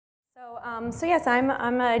So yes, I'm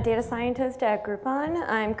a data scientist at Groupon.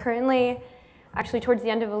 I'm currently actually towards the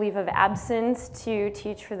end of a leave of absence to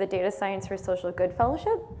teach for the Data Science for Social Good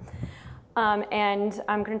Fellowship. And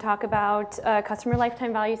I'm going to talk about a customer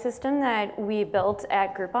lifetime value system that we built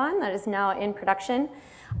at Groupon that is now in production.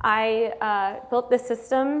 I built this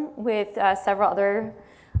system with several other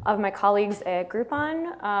of my colleagues at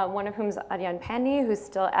Groupon, one of whom is Adyan Pandey, who's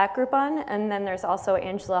still at Groupon, and then there's also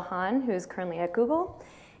Angela Han, who's currently at Google,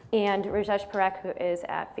 and Rajesh Parekh, who is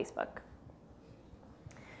at Facebook.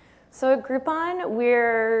 So at Groupon,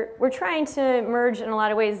 we're trying to merge in a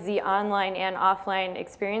lot of ways the online and offline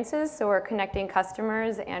experiences. So we're connecting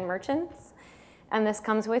customers and merchants, and this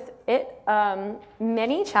comes with it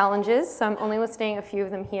many challenges. So I'm only listing a few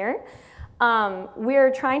of them here.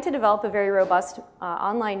 We're trying to develop a very robust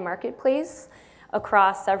online marketplace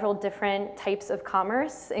across several different types of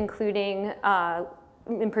commerce, including,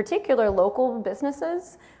 in particular, local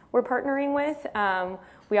businesses we're partnering with.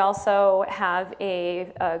 We also have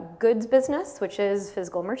a goods business, which is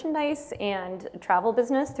physical merchandise, and travel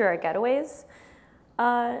business through our Getaways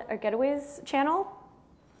channel.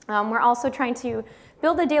 We're also trying to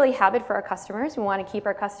build a daily habit for our customers. We want to keep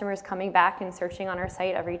our customers coming back and searching on our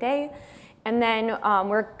site every day. And then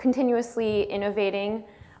we're continuously innovating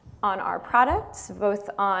on our products, both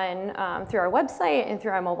on through our website and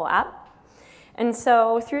through our mobile app. And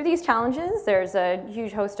so through these challenges, there's a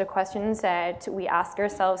huge host of questions that we ask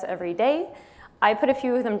ourselves every day. I put a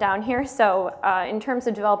few of them down here. So in terms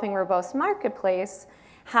of developing a robust marketplace,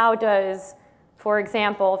 how does, for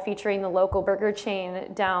example, featuring the local burger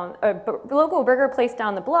chain local burger place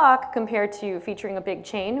down the block compared to featuring a big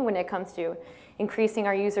chain when it comes to increasing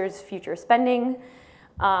our users' future spending?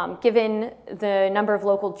 Given the number of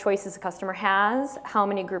local choices a customer has, how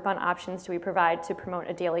many Groupon options do we provide to promote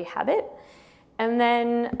a daily habit? And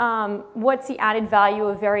then what's the added value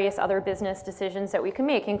of various other business decisions that we can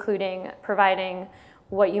make, including providing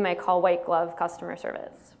what you might call white glove customer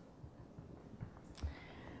service.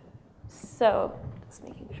 So just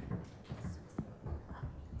making sure.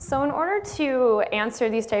 So in order to answer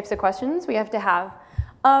these types of questions, we have to have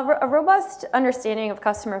a robust understanding of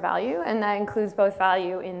customer value, and that includes both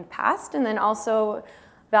value in the past and then also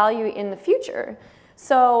value in the future.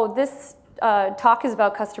 So this talk is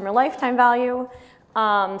about customer lifetime value,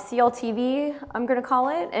 CLTV, I'm going to call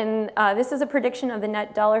it, and this is a prediction of the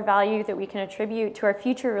net dollar value that we can attribute to our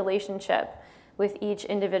future relationship with each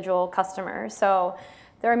individual customer. So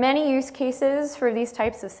there are many use cases for these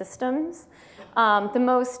types of systems. The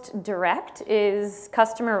most direct is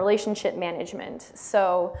customer relationship management.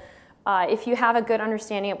 So if you have a good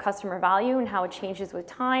understanding of customer value and how it changes with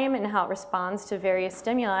time and how it responds to various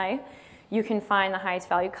stimuli, you can find the highest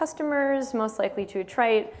value customers, most likely to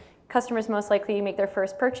attrite, customers most likely to make their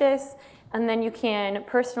first purchase, and then you can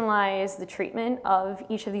personalize the treatment of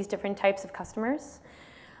each of these different types of customers.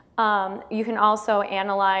 You can also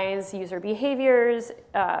analyze user behaviors,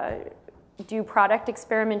 do product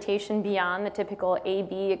experimentation beyond the typical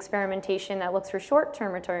A/B experimentation that looks for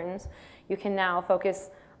short-term returns. You can now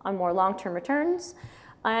focus on more long-term returns.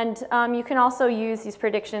 And you can also use these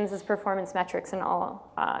predictions as performance metrics in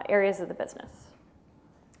all areas of the business.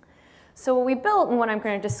 So what we built and what I'm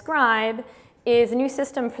going to describe is a new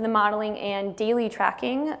system for the modeling and daily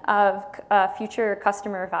tracking of future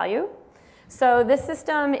customer value. So this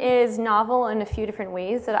system is novel in a few different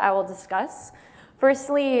ways that I will discuss.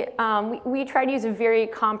 Firstly, we try to use a very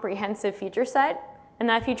comprehensive feature set, and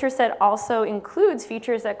that feature set also includes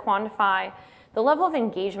features that quantify the level of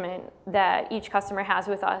engagement that each customer has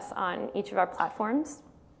with us on each of our platforms.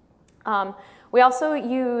 We also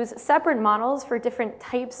use separate models for different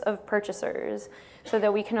types of purchasers so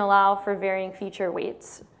that we can allow for varying feature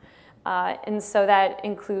weights. And so that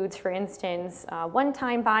includes, for instance,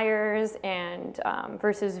 one-time buyers and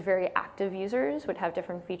versus very active users would have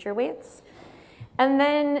different feature weights. And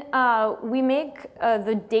then we make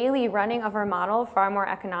the daily running of our model far more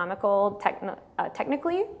economical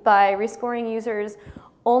technically by rescoring users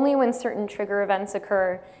only when certain trigger events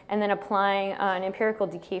occur and then applying an empirical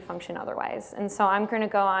decay function otherwise. And so I'm going to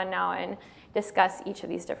go on now and discuss each of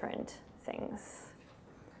these different things.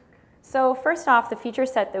 So first off, the feature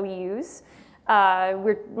set that we use,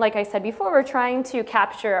 like I said before, we're trying to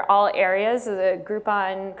capture all areas of the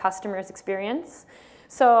Groupon customer's experience.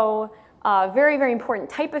 So very, very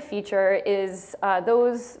important type of feature is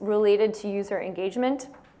those related to user engagement.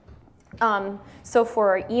 So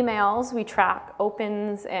for emails, we track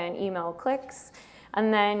opens and email clicks.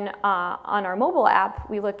 And then on our mobile app,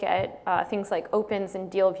 we look at things like opens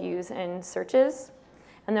and deal views and searches.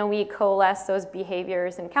 And then we coalesce those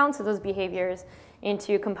behaviors and counts of those behaviors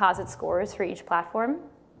into composite scores for each platform.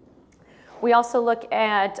 We also look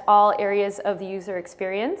at all areas of the user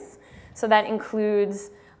experience. So that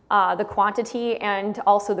includes the quantity and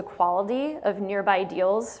also the quality of nearby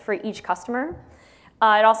deals for each customer.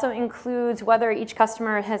 It also includes whether each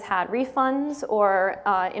customer has had refunds or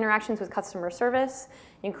interactions with customer service,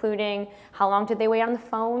 including how long did they wait on the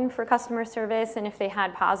phone for customer service and if they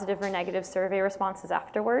had positive or negative survey responses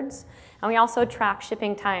afterwards. And we also track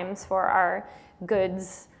shipping times for our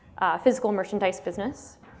goods, physical merchandise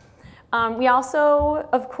business. We also,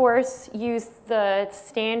 of course, use the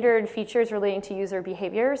standard features relating to user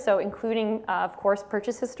behavior, so including, of course,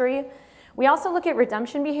 purchase history. We also look at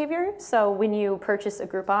redemption behavior. So when you purchase a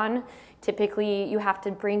Groupon, typically you have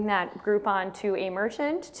to bring that Groupon to a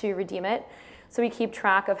merchant to redeem it. So we keep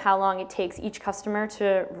track of how long it takes each customer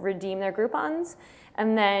to redeem their Groupons.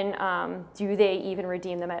 And then do they even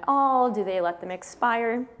redeem them at all? Do they let them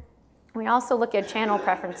expire? We also look at channel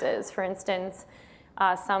preferences. For instance,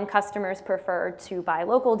 some customers prefer to buy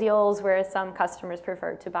local deals, whereas some customers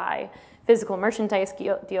prefer to buy physical merchandise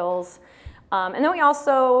deals. And then we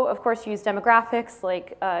also, of course, use demographics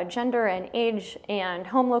like gender and age and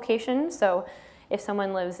home location. So if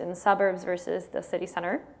someone lives in the suburbs versus the city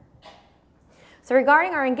center. So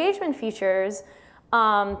regarding our engagement features,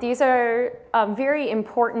 these are very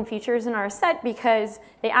important features in our set because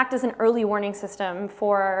they act as an early warning system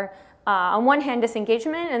for, on one hand,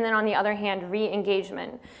 disengagement, and then on the other hand,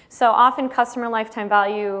 re-engagement. So often customer lifetime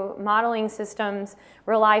value modeling systems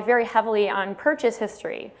rely very heavily on purchase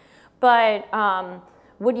history. But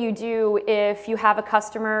what do you do if you have a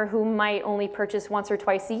customer who might only purchase once or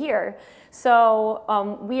twice a year?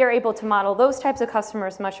 So we are able to model those types of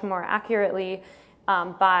customers much more accurately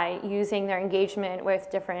by using their engagement with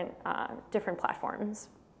different platforms.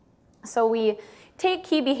 So we take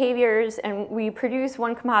key behaviors and we produce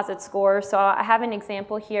one composite score. So I have an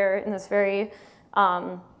example here in this very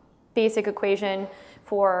basic equation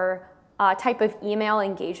for a type of email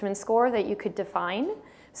engagement score that you could define.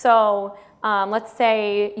 So let's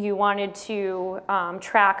say you wanted to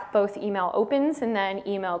track both email opens and then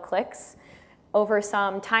email clicks over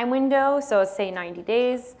some time window, so say 90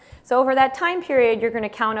 days. So over that time period, you're going to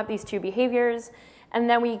count up these two behaviors, and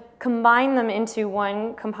then we combine them into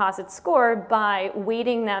one composite score by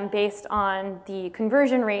weighting them based on the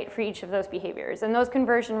conversion rate for each of those behaviors. And those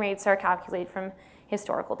conversion rates are calculated from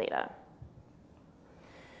historical data.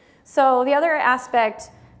 So the other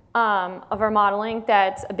aspect of our modeling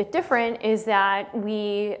that's a bit different is that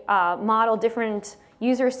we model different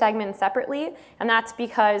user segments separately, and that's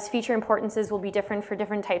because feature importances will be different for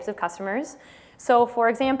different types of customers. So for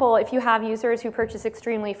example, if you have users who purchase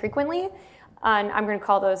extremely frequently, and I'm going to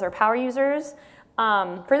call those our power users,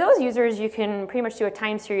 for those users you can pretty much do a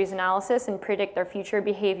time series analysis and predict their future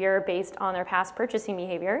behavior based on their past purchasing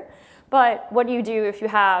behavior. But what do you do if you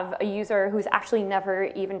have a user who's actually never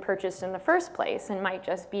even purchased in the first place and might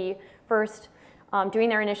just be first doing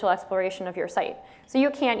their initial exploration of your site? So you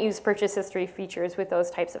can't use purchase history features with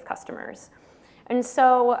those types of customers. And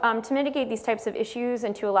so to mitigate these types of issues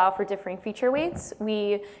and to allow for differing feature weights,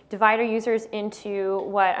 we divide our users into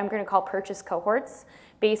what I'm going to call purchase cohorts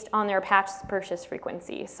based on their past purchase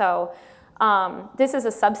frequency. So this is a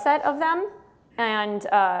subset of them. And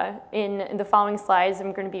in the following slides,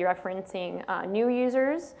 I'm going to be referencing new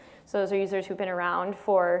users. So those are users who've been around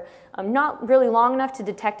for not really long enough to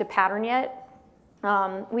detect a pattern yet.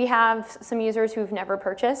 We have some users who've never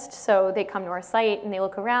purchased, so they come to our site and they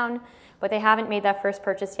look around, but they haven't made that first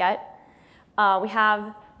purchase yet. We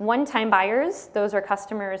have one-time buyers. Those are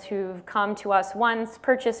customers who've come to us once,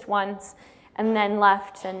 purchased once, and then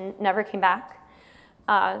left and never came back.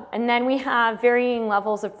 And then we have varying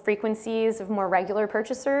levels of frequencies of more regular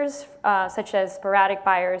purchasers, such as sporadic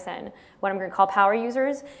buyers and what I'm going to call power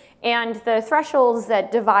users. And the thresholds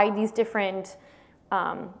that divide these different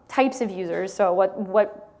types of users, so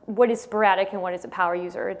what is sporadic and what is a power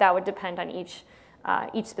user, that would depend on each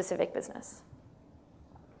specific business.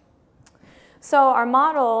 So our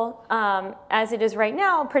model, as it is right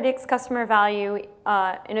now, predicts customer value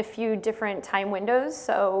in a few different time windows.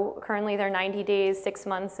 So currently they're 90 days, 6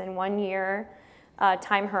 months, and 1 year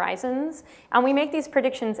time horizons. And we make these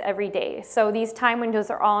predictions every day. So these time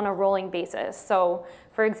windows are all on a rolling basis. So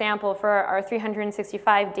for example, for our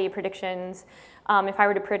 365-day predictions, if I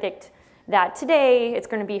were to predict that today, it's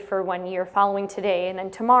going to be for 1 year following today, and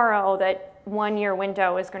then tomorrow that 1 year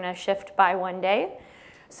window is going to shift by 1 day.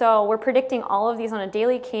 So we're predicting all of these on a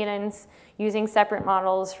daily cadence using separate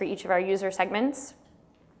models for each of our user segments.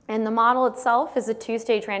 And the model itself is a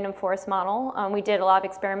two-stage random forest model. We did a lot of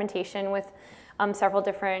experimentation with several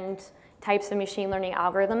different types of machine learning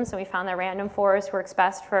algorithms, and we found that random forest works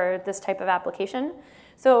best for this type of application.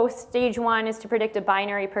 So stage 1 is to predict a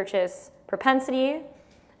binary purchase propensity.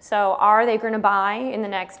 So are they going to buy in the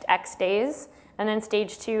next X days? And then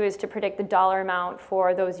stage 2 is to predict the dollar amount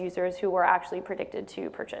for those users who were actually predicted to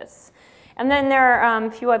purchase. And then there are a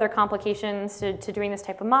few other complications to doing this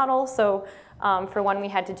type of model. So for one, we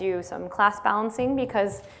had to do some class balancing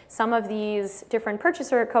because some of these different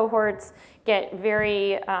purchaser cohorts get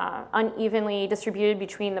very unevenly distributed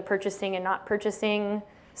between the purchasing and not purchasing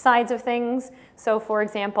sides of things. So for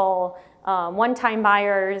example, one-time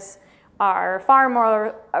buyers are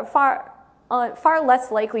far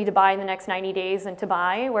less likely to buy in the next 90 days than to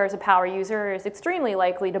buy, whereas a power user is extremely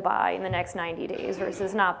likely to buy in the next 90 days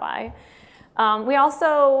versus not buy. We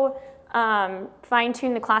also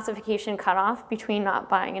fine-tune the classification cutoff between not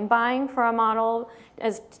buying and buying for a model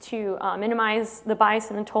as to minimize the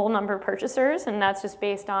bias in the total number of purchasers, and that's just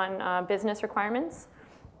based on business requirements.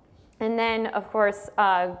 And then, of course,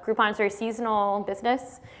 Groupon is a very seasonal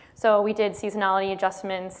business, so we did seasonality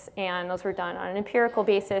adjustments, and those were done on an empirical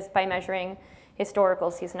basis by measuring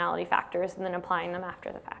historical seasonality factors and then applying them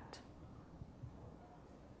after the fact.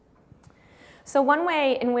 So one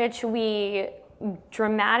way in which we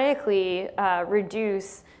dramatically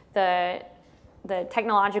reduce the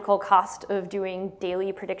technological cost of doing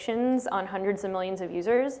daily predictions on hundreds of millions of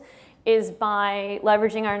users is by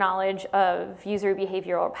leveraging our knowledge of user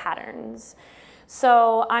behavioral patterns.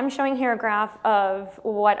 So I'm showing here a graph of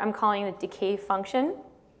what I'm calling the decay function.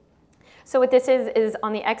 So what this is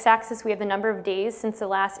on the x-axis, we have the number of days since the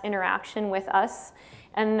last interaction with us.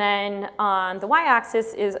 And then on the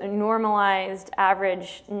y-axis is a normalized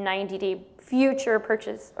average 90-day future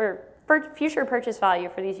purchase value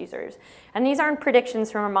for these users. And these aren't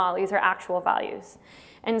predictions from a model, these are actual values.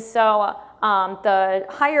 And so the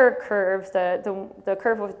higher curves, the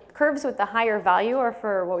curves with the higher value are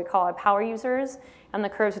for what we call power users, and the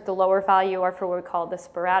curves with the lower value are for what we call the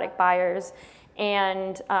sporadic buyers.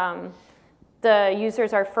 And the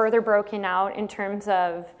users are further broken out in terms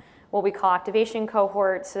of what we call activation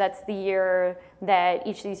cohorts. So that's the year that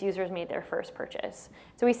each of these users made their first purchase.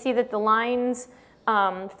 So we see that the lines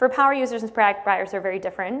for power users and sporadic buyers are very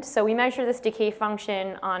different. So we measure this decay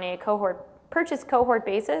function on a purchase cohort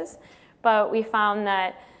basis, but we found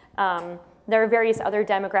that there are various other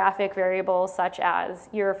demographic variables such as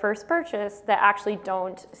your first purchase that actually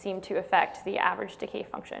don't seem to affect the average decay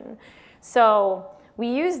function. So we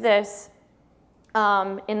use this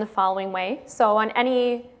in the following way. So on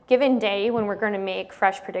any given day when we're going to make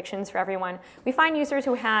fresh predictions for everyone, we find users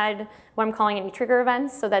who had what I'm calling any trigger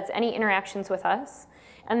events, so that's any interactions with us.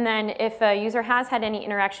 And then if a user has had any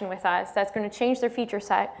interaction with us, that's going to change their feature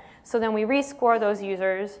set. So then we rescore those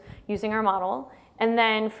users using our model. And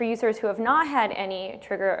then for users who have not had any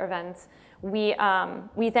trigger events, we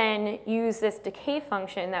then use this decay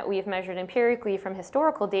function that we've measured empirically from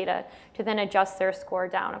historical data to then adjust their score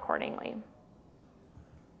down accordingly.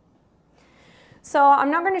 So I'm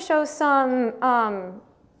now going to show some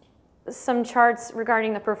charts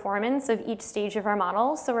regarding the performance of each stage of our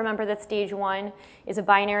model. So remember that stage 1 is a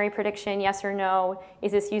binary prediction, yes or no.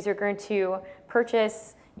 Is this user going to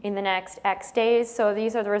purchase in the next X days? So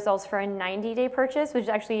these are the results for a 90-day purchase, which is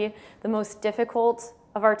actually the most difficult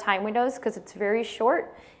of our time windows because it's very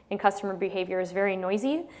short and customer behavior is very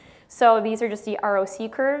noisy. So these are just the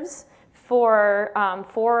ROC curves for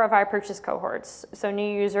 4 of our purchase cohorts. So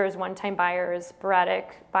new users, one-time buyers,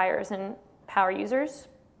 sporadic buyers, and power users.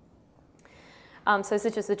 So this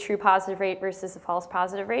is just the true positive rate versus the false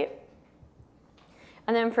positive rate.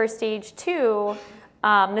 And then for stage 2,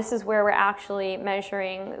 this is where we're actually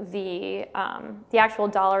measuring the actual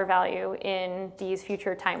dollar value in these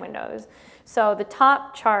future time windows. So the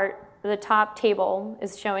top chart, the top table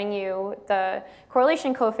is showing you the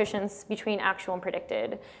correlation coefficients between actual and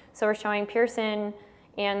predicted. So we're showing Pearson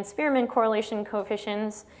and Spearman correlation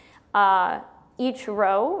coefficients. Each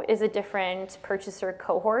row is a different purchaser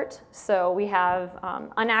cohort. So we have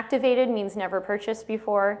unactivated means never purchased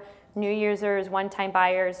before, new users, one-time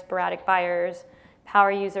buyers, sporadic buyers,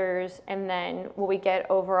 power users, and then what we get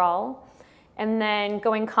overall. And then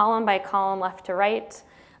going column by column left to right,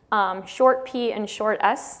 short P and short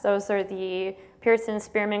S, those are the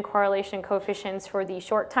Pearson-Spearman correlation coefficients for the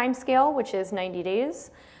short time scale, which is 90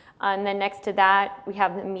 days. And then next to that, we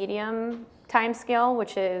have the medium time scale,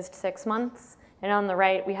 which is 6 months. And on the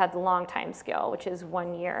right, we have the long time scale, which is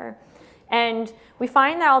 1 year. And we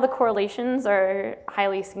find that all the correlations are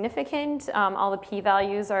highly significant. All the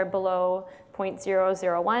p-values are below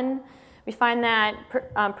 0.001. We find that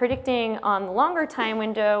predicting on the longer time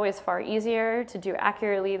window is far easier to do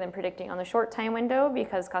accurately than predicting on the short time window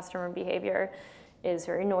because customer behavior is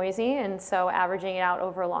very noisy, and so averaging it out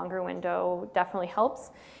over a longer window definitely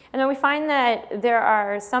helps. And then we find that there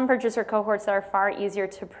are some purchaser cohorts that are far easier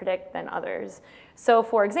to predict than others. So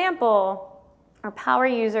for example, our power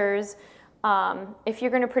users, if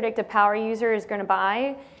you're going to predict a power user is going to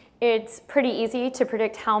buy, it's pretty easy to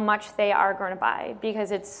predict how much they are going to buy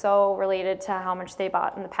because it's so related to how much they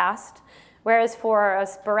bought in the past. Whereas for a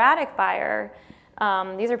sporadic buyer,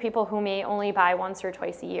 these are people who may only buy once or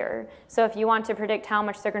twice a year. So if you want to predict how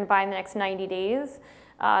much they're going to buy in the next 90 days,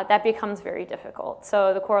 that becomes very difficult.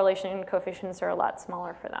 So the correlation coefficients are a lot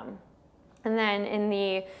smaller for them. And then in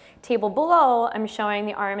the table below, I'm showing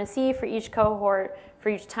the RMSE for each cohort, for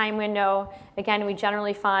each time window. Again, we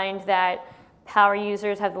generally find that power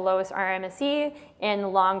users have the lowest RMSE, and the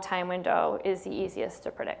long time window is the easiest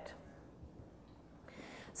to predict.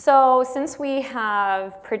 So since we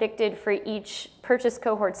have predicted for each purchase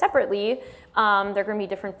cohort separately, there are going to be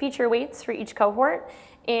different feature weights for each cohort.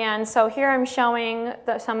 And so here I'm showing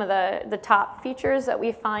some of the top features that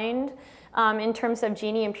we find in terms of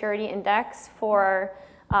Gini and purity index for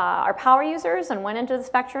our power users on one end of the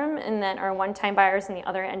spectrum, and then our one-time buyers on the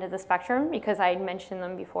other end of the spectrum, because I mentioned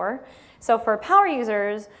them before. So for power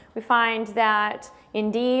users, we find that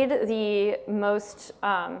indeed the most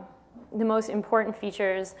important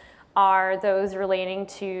features are those relating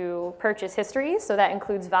to purchase history. So that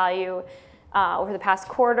includes value over the past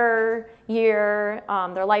quarter, year,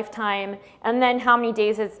 their lifetime, and then how many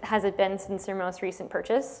days has it been since their most recent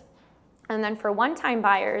purchase. And then for one-time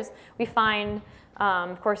buyers, we find,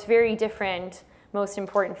 of course, very different most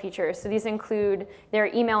important features. So these include their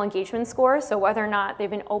email engagement score, so whether or not they've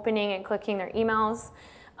been opening and clicking their emails.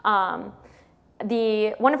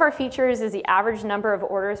 One of our features is the average number of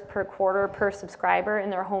orders per quarter per subscriber in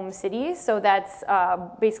their home city. So that's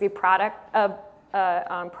basically proxy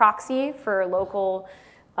for local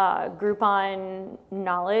Groupon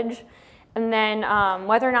knowledge. And then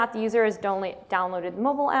whether or not the user has downloaded the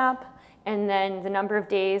mobile app, and then the number of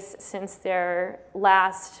days since their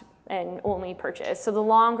last and only purchase. So the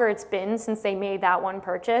longer it's been since they made that one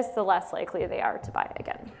purchase, the less likely they are to buy it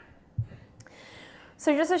again.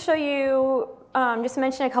 So just to show you, just to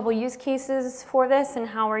mention a couple use cases for this and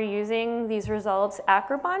how we're using these results at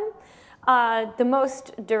Groupon. The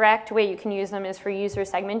most direct way you can use them is for user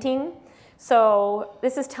segmenting. So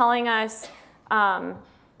this is telling us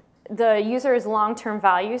the user's long-term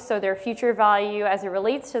value, so their future value as it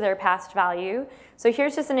relates to their past value. So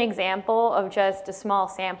here's just an example of just a small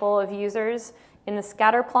sample of users in the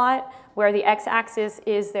scatter plot, where the x-axis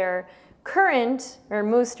is their current or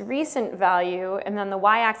most recent value, and then the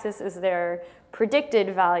y-axis is their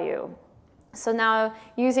predicted value. So now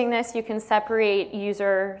using this, you can separate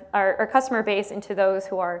our customer base into those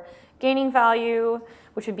who are gaining value,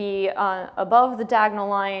 which would be above the diagonal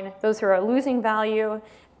line, those who are losing value,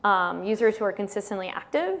 users who are consistently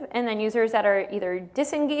active, and then users that are either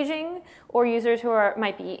disengaging or users who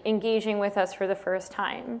might be engaging with us for the first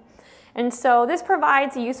time. And so this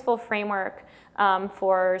provides a useful framework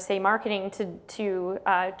for, say, marketing to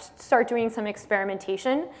start doing some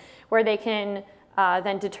experimentation where they can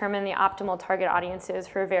then determine the optimal target audiences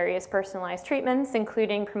for various personalized treatments,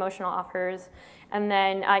 including promotional offers, and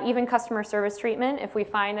then even customer service treatment if we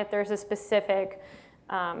find that there's a specific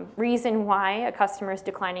reason why a customer is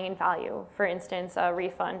declining in value, for instance, a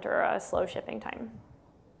refund or a slow shipping time.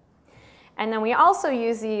 And then we also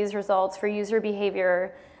use these results for user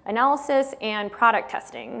behavior analysis and product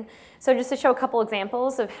testing. So just to show a couple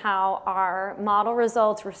examples of how our model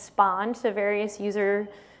results respond to various user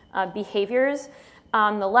behaviors.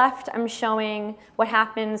 On the left, I'm showing what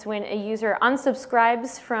happens when a user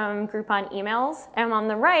unsubscribes from Groupon emails. And on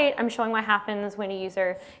the right, I'm showing what happens when a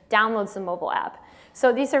user downloads the mobile app.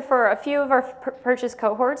 So these are for a few of our purchase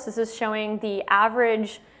cohorts. This is showing the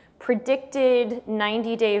average predicted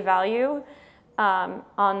 90-day value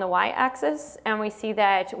on the y-axis. And we see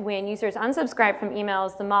that when users unsubscribe from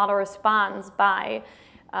emails, the model responds by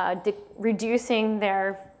reducing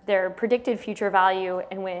their predicted future value,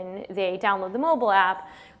 and when they download the mobile app,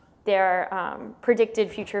 their predicted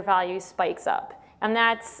future value spikes up. And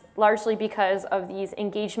that's largely because of these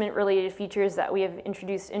engagement-related features that we have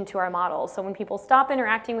introduced into our model. So when people stop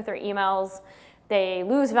interacting with their emails, they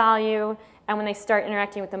lose value, and when they start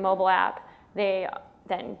interacting with the mobile app, they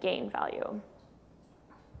then gain value.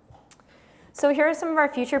 So here are some of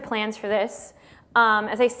our future plans for this.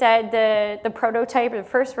 As I said, the prototype, the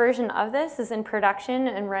first version of this is in production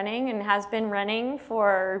and running, and has been running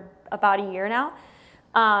for about a year now.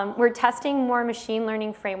 We're testing more machine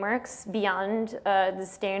learning frameworks beyond the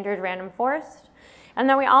standard random forest. And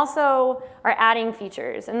then we also are adding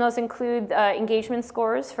features, and those include engagement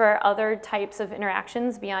scores for other types of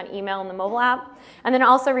interactions beyond email and the mobile app, and then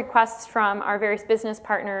also requests from our various business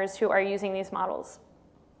partners who are using these models.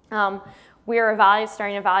 We are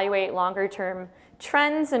starting to evaluate longer-term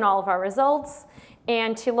trends in all of our results,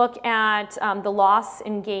 and to look at the loss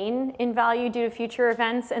and gain in value due to future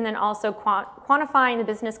events, and then also quantifying the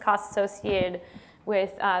business costs associated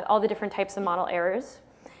with all the different types of model errors.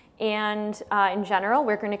 And in general,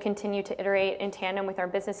 we're going to continue to iterate in tandem with our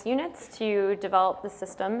business units to develop the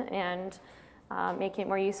system and make it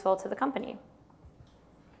more useful to the company.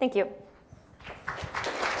 Thank you.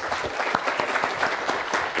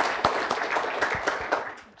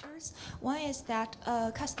 One is that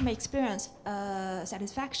customer experience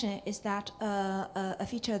satisfaction, is that a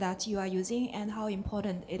feature that you are using and how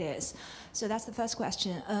important it is? So that's the first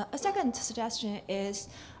question. A second suggestion is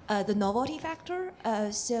the novelty factor.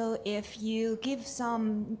 So if you give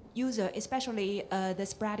some user, especially the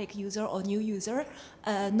sporadic user or new user,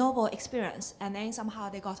 a novel experience, and then somehow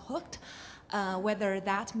they got hooked, whether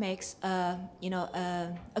that makes a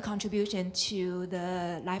contribution to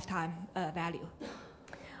the lifetime value.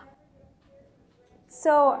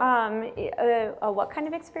 So what kind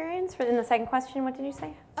of experience? In the second question, what did you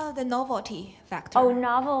say? The novelty factor. Oh,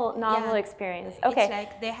 novel experience. Okay. It's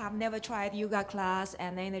like they have never tried yoga class,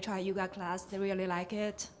 and then they try yoga class, they really like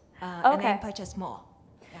it, Okay. and then purchase more.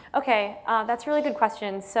 Yeah. Okay, that's a really good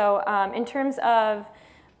question. So in terms of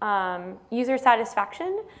user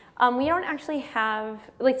satisfaction, we don't actually have,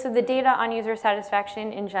 so the data on user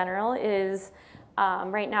satisfaction in general is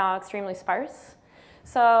right now extremely sparse.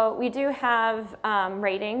 So we do have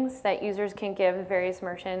ratings that users can give various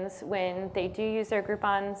merchants when they do use their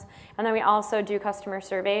Groupons. And then we also do customer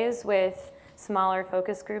surveys with smaller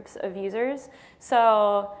focus groups of users.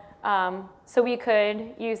 So, so we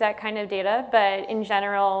could use that kind of data, but in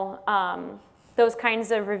general, those kinds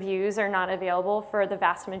of reviews are not available for the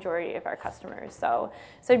vast majority of our customers. So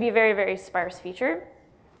it'd be a very, very sparse feature.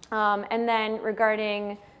 And then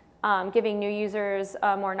regarding giving new users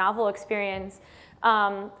a more novel experience,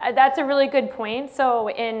 that's a really good point. So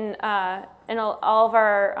in all of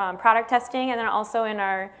our product testing, and then also in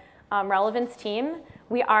our relevance team,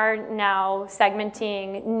 we are now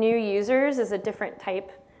segmenting new users as a different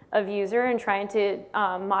type of user and trying to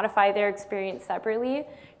modify their experience separately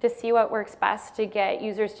to see what works best to get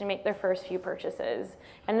users to make their first few purchases.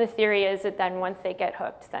 And the theory is that then once they get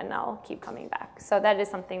hooked, then they'll keep coming back. So that is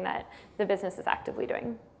something that the business is actively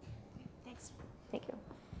doing. Thanks. Thank you.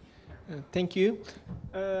 Thank you.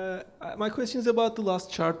 My question is about the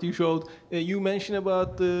last chart you showed. You mentioned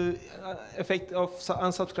about the effect of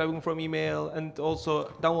unsubscribing from email and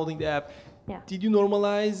also downloading the app. Yeah. Did you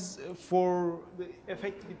normalize for the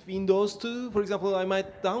effect between those two? For example, I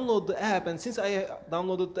might download the app, and since I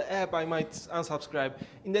downloaded the app, I might unsubscribe.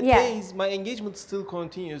 In that case, my engagement still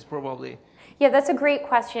continues probably. Yeah, that's a great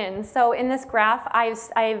question. So in this graph,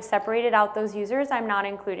 I've separated out those users. I'm not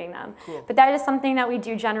including them. Cool. But that is something that we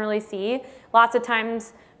do generally see. Lots of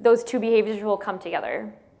times, those two behaviors will come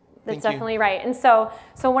together. That's definitely right. And so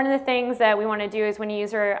one of the things that we want to do is when a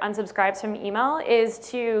user unsubscribes from email is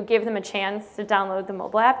to give them a chance to download the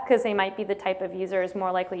mobile app, because they might be the type of user who's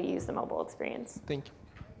more likely to use the mobile experience. Thank you.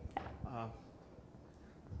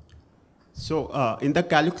 So in the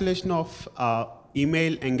calculation of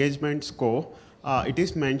email engagement score, it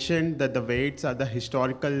is mentioned that the weights are the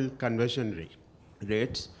historical conversion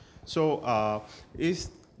rates. So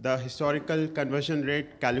is the historical conversion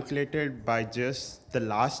rate calculated by just the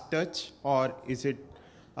last touch, or is it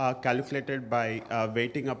calculated by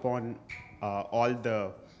weighting upon all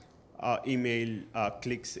the email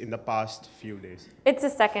clicks in the past few days? It's the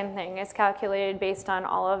second thing. It's calculated based on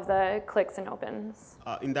all of the clicks and opens.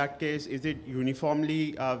 In that case, is it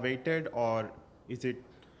uniformly weighted, or is it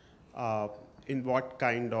in what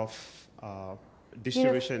kind of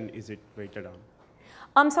distribution is it weighted on?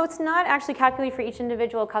 So it's not actually calculated for each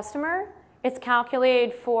individual customer. It's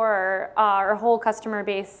calculated for our whole customer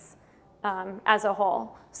base as a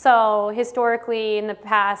whole. So historically, in the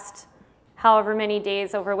past, however many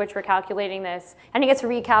days over which we're calculating this, and it gets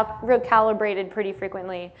recalibrated pretty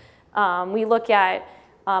frequently. We look at,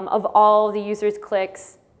 of all the users'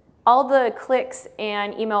 clicks, all the clicks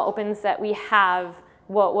and email opens that we have,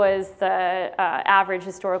 what was the average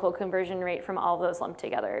historical conversion rate from all of those lumped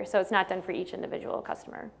together. So it's not done for each individual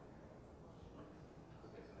customer.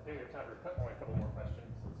 I think we have time for only a couple more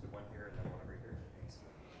questions. Let's do one here and then one over here. Thanks.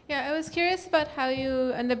 Yeah, I was curious about how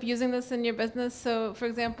you end up using this in your business. So for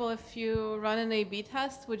example, if you run an A/B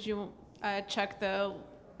test, would you check the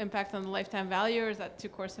impact on the lifetime value, or is that too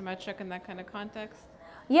coarse a metric in that kind of context?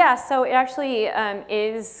 Yeah, so it actually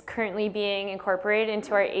is currently being incorporated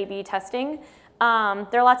into our A/B testing. There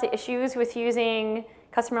are lots of issues with using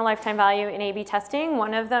customer lifetime value in A/B testing.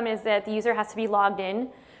 One of them is that the user has to be logged in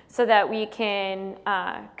so that we can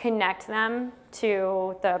connect them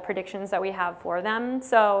to the predictions that we have for them.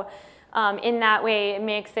 So in that way, it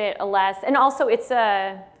makes it a less, and also it's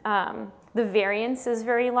the variance is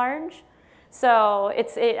very large. So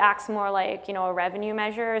it acts more like, you know, a revenue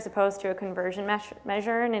measure as opposed to a conversion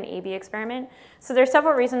measure in an A/B experiment. So there's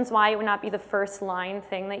several reasons why it would not be the first line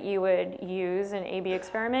thing that you would use in an A/B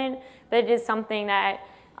experiment, but it is something that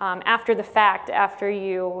after the fact, after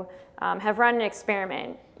you have run an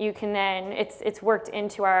experiment, you can then, it's worked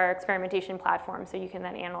into our experimentation platform, so you can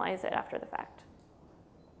then analyze it after the fact.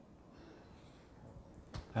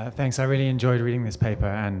 Thanks. I really enjoyed reading this paper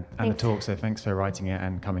and the talk, so thanks for writing it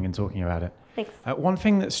and coming and talking about it. Thanks. One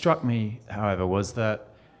thing that struck me, however, was that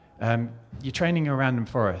you're training a random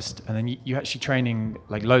forest, and then you're actually training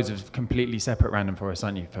like loads of completely separate random forests,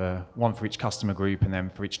 aren't you? One for each customer group and then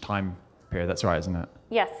for each time period. That's right, isn't it?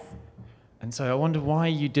 Yes. And so I wonder why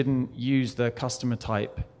you didn't use the customer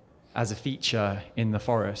type as a feature in the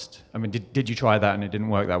forest. I mean, did you try that and it didn't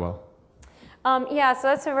work that well? Yeah, so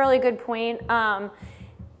that's a really good point.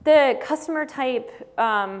 The customer type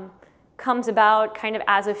comes about kind of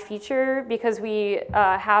as a feature because we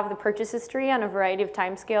have the purchase history on a variety of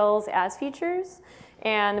timescales as features,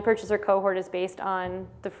 and the purchaser cohort is based on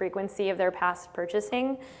the frequency of their past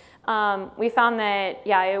purchasing. We found that,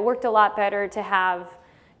 yeah, it worked a lot better to have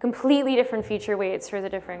completely different feature weights for the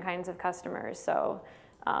different kinds of customers. So,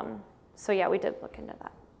 so yeah, we did look into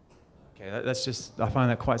that. Okay, that's just, I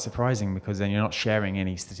find that quite surprising because then you're not sharing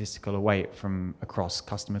any statistical weight from across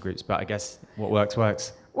customer groups, but I guess what works,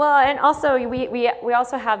 works. Well, and also we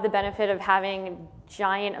also have the benefit of having a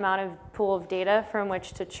giant amount of pool of data from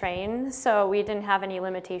which to train, so we didn't have any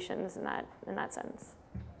limitations in that sense.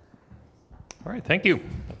 All right, thank you.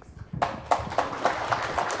 Thanks.